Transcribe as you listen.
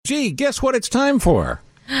Gee, guess what it's time for?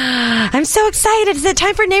 I'm so excited. Is it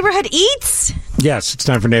time for Neighborhood Eats? Yes, it's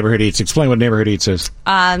time for Neighborhood Eats. Explain what Neighborhood Eats is.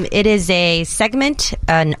 It is a segment,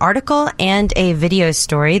 an article, and a video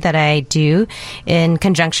story that I do in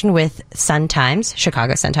conjunction with Sun-Times,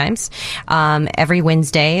 Chicago Sun-Times. Every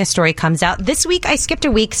Wednesday, a story comes out. This week, I skipped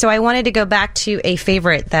a week, so I wanted to go back to a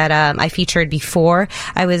favorite that I featured before.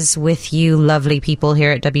 I was with you lovely people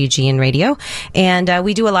here at WGN Radio, and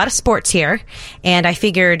we do a lot of sports here, and I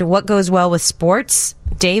figured what goes well with sports.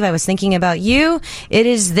 Dave, I was thinking about you. It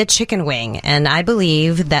is the chicken wing, and I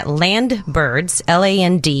believe that Landbirds,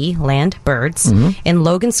 L-A-N-D, Landbirds, in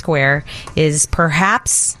Logan Square is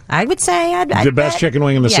perhaps, I would say, I'd the best chicken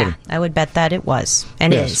wing in the city. I would bet that it was,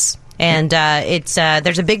 and is. And it's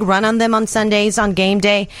there's a big run on them on Sundays on game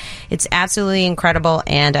day. It's absolutely incredible.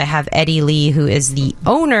 And I have Eddie Lee, who is the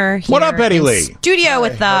owner here. What up, Eddie in Lee? Studio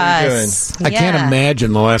with us. I can't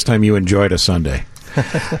imagine the last time you enjoyed a Sunday.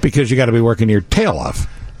 Because you got to be working your tail off.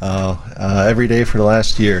 Every day for the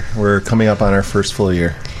last year. We're coming up on our first full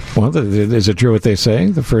year. Well, is it true what they say?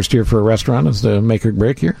 The first year for a restaurant is the make or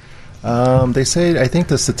break year? They say, I think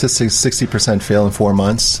the statistics 60% fail in 4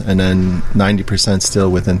 months, and then 90% still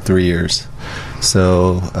within 3 years.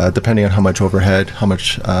 So depending on how much overhead, how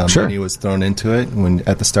much money was thrown into it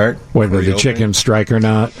at the start. Whether the chicken strike or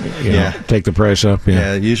not, you know, take the price up.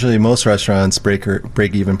 Yeah, usually most restaurants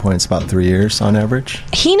break even points about 3 years on average.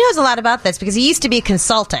 He knows a lot about this because he used to be a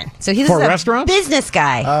consultant. So he's a restaurants? Business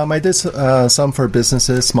guy. I did some for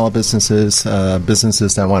businesses, small businesses,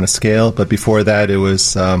 businesses that want to scale. But before that, it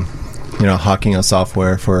was hawking a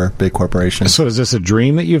software for big corporations. So is this a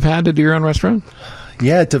dream that you've had to do your own restaurant?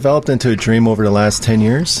 Yeah, it developed into a dream over the last 10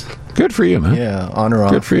 years. Good for you, man. Yeah, on or off.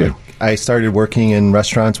 Good for you. I started working in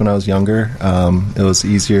restaurants when I was younger. It was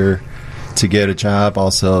easier to get a job,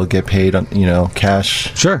 also get paid,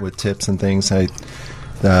 cash with tips and things. I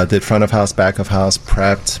did front of house, back of house,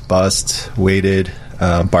 prepped, bussed, waited,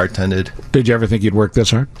 bartended. Did you ever think you'd work this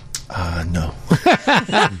hard? No.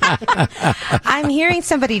 I'm hearing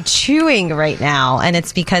somebody chewing right now, and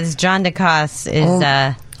it's because John DeCoste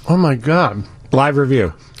is... Oh, my God. Live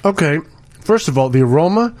review. Okay. First of all, the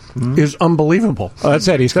aroma is unbelievable. Oh, that's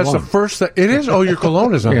Eddie's cologne. That's the first thing. It is? Oh, your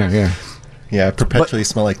cologne is on it. Yeah, I perpetually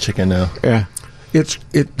smell like chicken now. Yeah.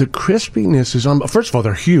 The crispiness is first of all,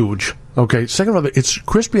 they're huge. Okay. Second of all, it's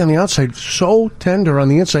crispy on the outside, so tender on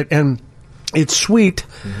the inside, and it's sweet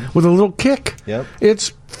with a little kick. Yep.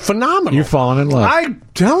 It's phenomenal. You're falling in love. I'm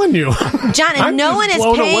telling you. John, and no one is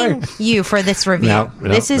paying you for this review. No,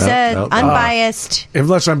 this is unbiased.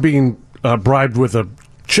 Unless I'm being bribed with a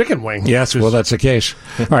chicken wing. Yes, well, that's the case.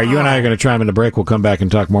 All right, you and I are going to chime in the break. We'll come back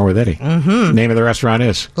and talk more with Eddie. Name of the restaurant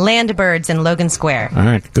is? Landbirds in Logan Square. All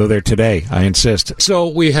right, go there today. I insist. So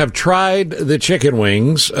we have tried the chicken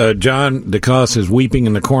wings. John DeCoste is weeping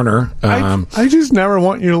in the corner. I just never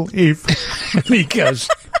want you to leave. Because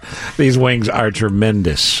these wings are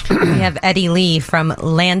tremendous. We have Eddie Lee from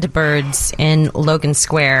Landbirds in Logan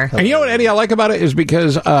Square. And you know what, Eddie, I like about it is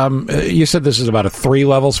because you said this is about a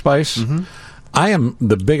 3-level spice. I am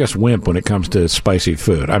the biggest wimp when it comes to spicy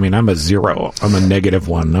food. I mean, I'm a 0. I'm a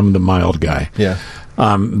 -1. I'm the mild guy. Yeah.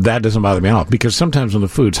 That doesn't bother me at all because sometimes when the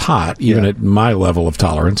food's hot, even at my level of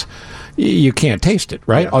tolerance, you can't taste it,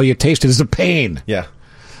 right? Yeah. All you taste is the pain. Yeah.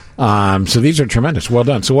 So these are tremendous. Well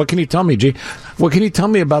done. So what can you tell me, G? What can you tell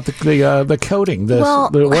me about the coating?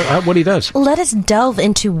 What he does? Let us delve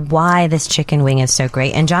into why this chicken wing is so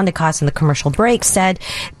great. And John DeCoste in the commercial break said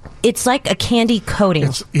it's like a candy coating.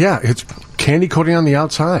 It's candy coating on the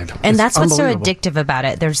outside. And that's what's so addictive about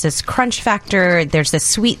it. There's this crunch factor, there's this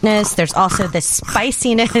sweetness, there's also this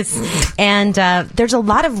spiciness, and there's a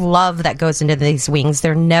lot of love that goes into these wings.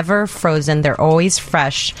 They're never frozen. They're always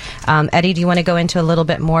fresh. Eddie, do you want to go into a little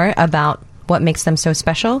bit more about what makes them so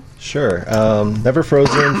special? Sure. Never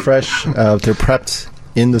frozen, fresh. They're prepped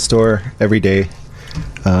in the store every day.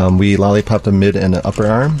 We lollipop the mid and the upper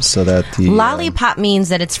arm so that the... Lollipop means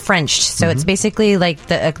that it's Frenched. So it's basically like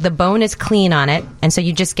the bone is clean on it. And so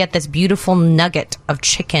you just get this beautiful nugget of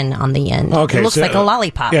chicken on the end. Okay, it looks like a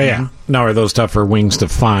lollipop. Yeah. Now, are those tougher wings to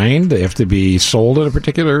find? They have to be sold in a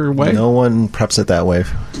particular way? No one preps it that way.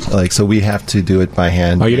 So we have to do it by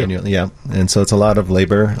hand. Oh, you do? Yeah. And so it's a lot of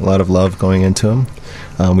labor, a lot of love going into them.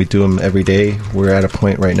 We do them every day. We're at a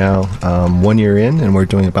point right now, 1 year in, and we're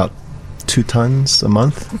doing about 2 tons a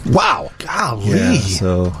month. Wow. Golly.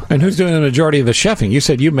 Yeah, and who's doing the majority of the chefing? You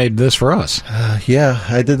said you made this for us. Yeah,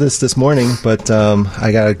 I did this morning, but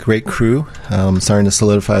I got a great crew. Starting to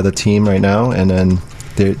solidify the team right now, and then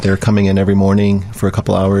they're coming in every morning for a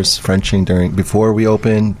couple hours Frenching before we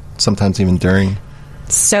open, sometimes even during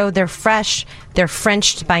So they're fresh. They're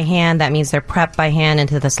Frenched by hand. That means they're prepped by hand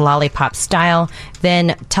into this lollipop style.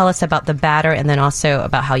 Then tell us about the batter and then also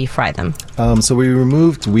about how you fry them. So we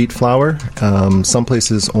removed wheat flour. Some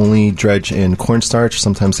places only dredge in cornstarch.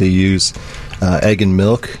 Sometimes they use egg and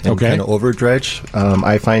milk and kind of over dredge.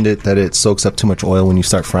 I find that it soaks up too much oil when you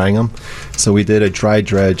start frying them. So we did a dry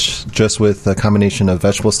dredge just with a combination of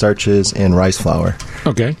vegetable starches and rice flour.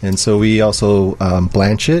 Okay. And so we also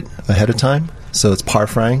blanch it ahead of time. So it's par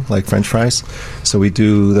frying, like French fries. So we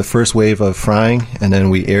do the first wave of frying, and then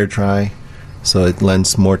we air dry, so it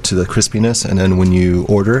lends more to the crispiness. And then when you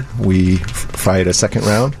order, we fry it a second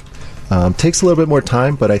round. Takes a little bit more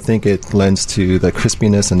time, but I think it lends to the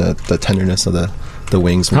crispiness and the tenderness of the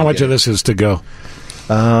wings. How much of this is to go?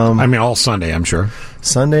 All Sunday, I'm sure.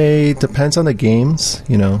 Sunday depends on the games.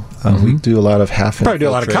 We do a lot of half. Probably do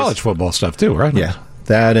a lot of college football stuff too, right? Yeah.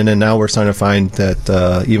 That, and then now we're starting to find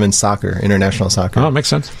that even soccer, international soccer. Oh, it makes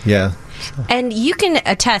sense. Yeah. And you can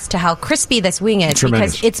attest to how crispy this wing is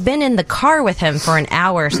Tremendous. because it's been in the car with him for an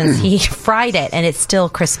hour since he fried it, and it's still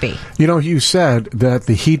crispy. You said that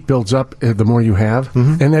the heat builds up the more you have,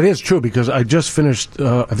 and that is true because I just finished,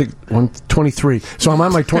 I think, 23. So I'm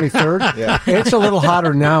on my 23rd. Yeah. It's a little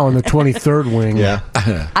hotter now on the 23rd wing. Yeah.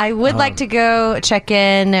 I would like to go check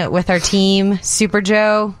in with our team. Super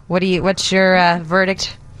Joe, what's your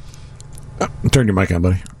verdict? Turn your mic on,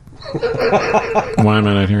 buddy. Why am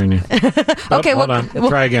I not hearing you? Okay, hold on.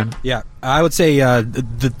 Try again. Yeah, I would say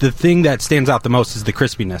the thing that stands out the most is the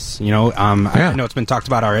crispiness. I know it's been talked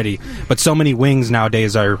about already, but so many wings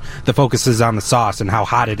nowadays the focus is on the sauce and how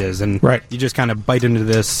hot it is, and you just kind of bite into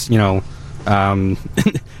this,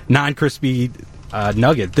 non-crispy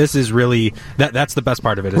nugget. This is really that's the best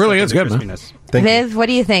part of it. Really is good, crispiness. Viv, what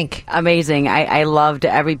do you think? Amazing. I loved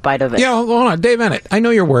every bite of it. Yeah, hold on. Dave Ennett, I know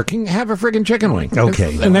you're working. Have a friggin' chicken wing.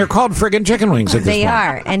 Okay. And they're called friggin' chicken wings at this They point.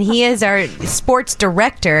 are. And he is our sports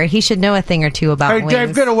director. He should know a thing or two about Hey, wings.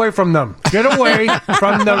 Dave, get away from them. Get away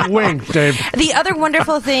from the wings, Dave. The other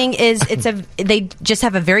wonderful thing is they just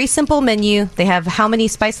have a very simple menu. They have how many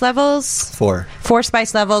spice levels? 4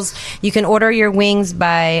 spice levels. You can order your wings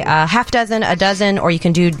by half dozen, a dozen, or you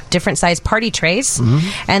can do different size party trays.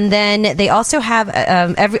 And then they also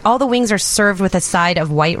have all the wings are served with a side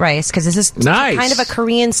of white rice because this is kind of a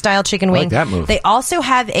Korean style chicken wing. I like that move. They also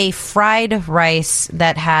have a fried rice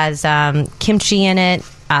that has kimchi in it.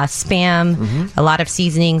 Spam, a lot of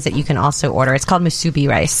seasonings that you can also order. It's called musubi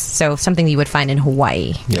rice, so something you would find in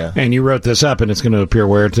Hawaii. Yeah. And you wrote this up, and it's going to appear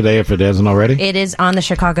where today if it hasn't already? It is on the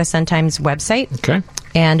Chicago Sun-Times website. Okay.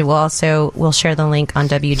 And we'll share the link on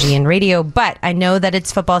WGN Radio. But I know that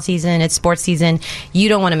it's football season, it's sports season. You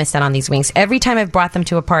don't want to miss out on these wings. Every time I've brought them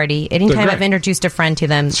to a party, anytime I've introduced a friend to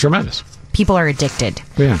them, it's tremendous. People are addicted.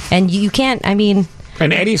 Yeah. And you can't, And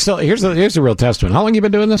Eddie's still, here's the real testament. How long have you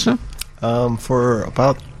been doing this now? For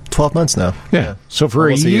about 12 months now. Yeah. So for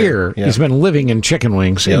almost a year, he's been living in chicken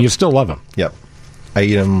wings, and you still love them. Yep. I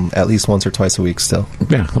eat them at least once or twice a week still.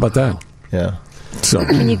 Yeah, how about that? Yeah. So,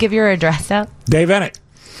 can you give your address out? Dave Ennett.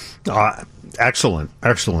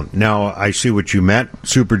 Excellent. Now, I see what you meant,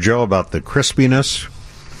 Super Joe, about the crispiness,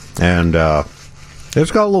 and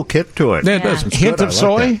it's got a little kick to it. Yeah, it does. Hint of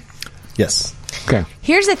soy? Yes. Okay.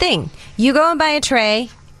 Here's the thing. You go and buy a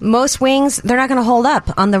tray. Most wings, they're not going to hold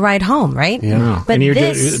up on the ride home, right? Yeah. No. But and you're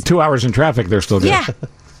 2 hours in traffic, they're still good. Yeah.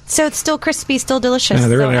 So it's still crispy, still delicious. Yeah,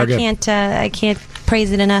 they really so are good. I can't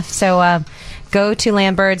praise it enough. So go to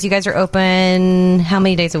Landbirds. You guys are open how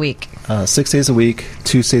many days a week? 6 days a week,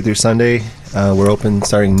 Tuesday through Sunday. We're open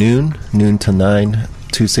starting noon to 9,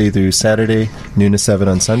 Tuesday through Saturday, noon to 7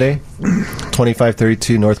 on Sunday,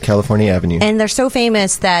 2532 North California Avenue. And they're so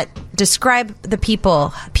famous that describe the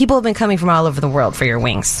people. People have been coming from all over the world for your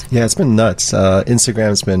wings. Yeah, it's been nuts.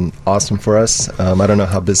 Instagram's been awesome for us. I don't know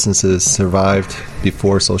how businesses survived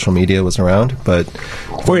before social media was around, but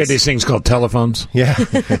we had these things called telephones. Yeah,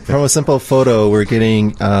 from a simple photo, we're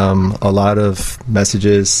getting a lot of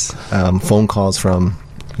messages, phone calls from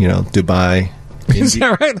Dubai. Is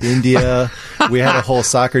that right? India. We had a whole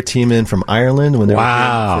soccer team in from Ireland when they were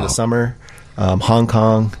here for the summer. Hong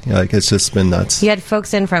Kong. It's just been nuts. You had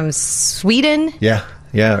folks in from Sweden. Yeah,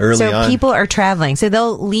 early on. So people are traveling. So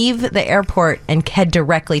they'll leave the airport and head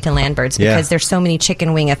directly to Landbirds because there's so many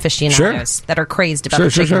chicken wing aficionados that are crazed about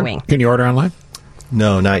the chicken wing. Can you order online?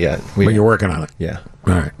 No, not yet. But you're working on it. Yeah.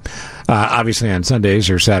 All right. Obviously on Sundays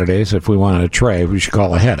or Saturdays, if we want a tray, we should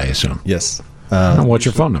call ahead, I assume. Yes. What's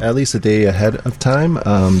your phone number? At least a day ahead of time.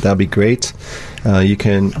 That'd be great. You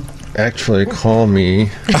can actually call me.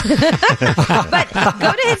 But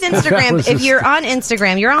go to his Instagram. If you're on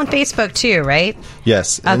Instagram, you're on Facebook too, right?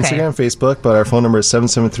 Yes, Okay. Instagram, Facebook, but our phone number is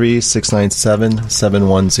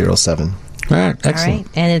 773-697-7107. All right, excellent. All right.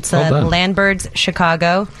 And it's Well done. Landbirds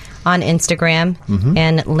Chicago on Instagram.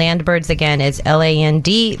 And Landbirds, again, is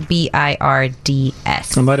LANDBIRDS.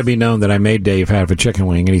 And let it be known that I made Dave have a chicken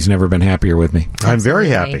wing, and he's never been happier with me. I'm very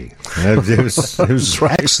happy. It was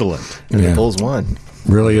excellent. And the Bulls won.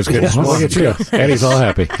 Really is good. Well, look at you. Eddie's all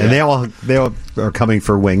happy. And they all are coming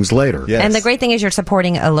for wings later. Yes. And the great thing is you're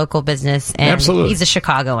supporting a local business, and Absolutely. he's a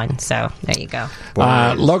Chicagoan, so there you go.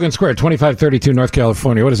 Logan Square, 2532 North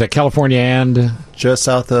California. What is that, California and? Just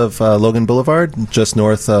south of Logan Boulevard, just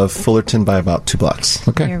north of Fullerton by about 2 blocks.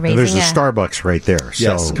 Okay. You're And there's raising a Starbucks right there.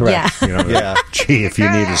 Yes, So, correct. Yeah. Yeah. Gee, if you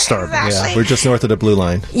need a Starbucks. Yeah, we're just north of the blue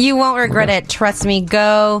line. You won't regret it. Trust me.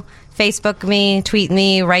 Go Facebook me, tweet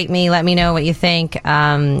me, write me, let me know what you think.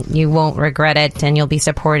 You won't regret it, and you'll be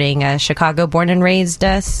supporting a Chicago born and raised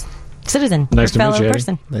citizen. Nice or to meet fellow you, Eddie.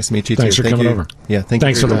 person. Nice to meet you, Thanks too. for Thank coming you. over. Yeah, thank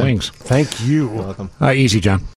Thanks you for your the time. wings. Thank you. You're welcome. Easy, John.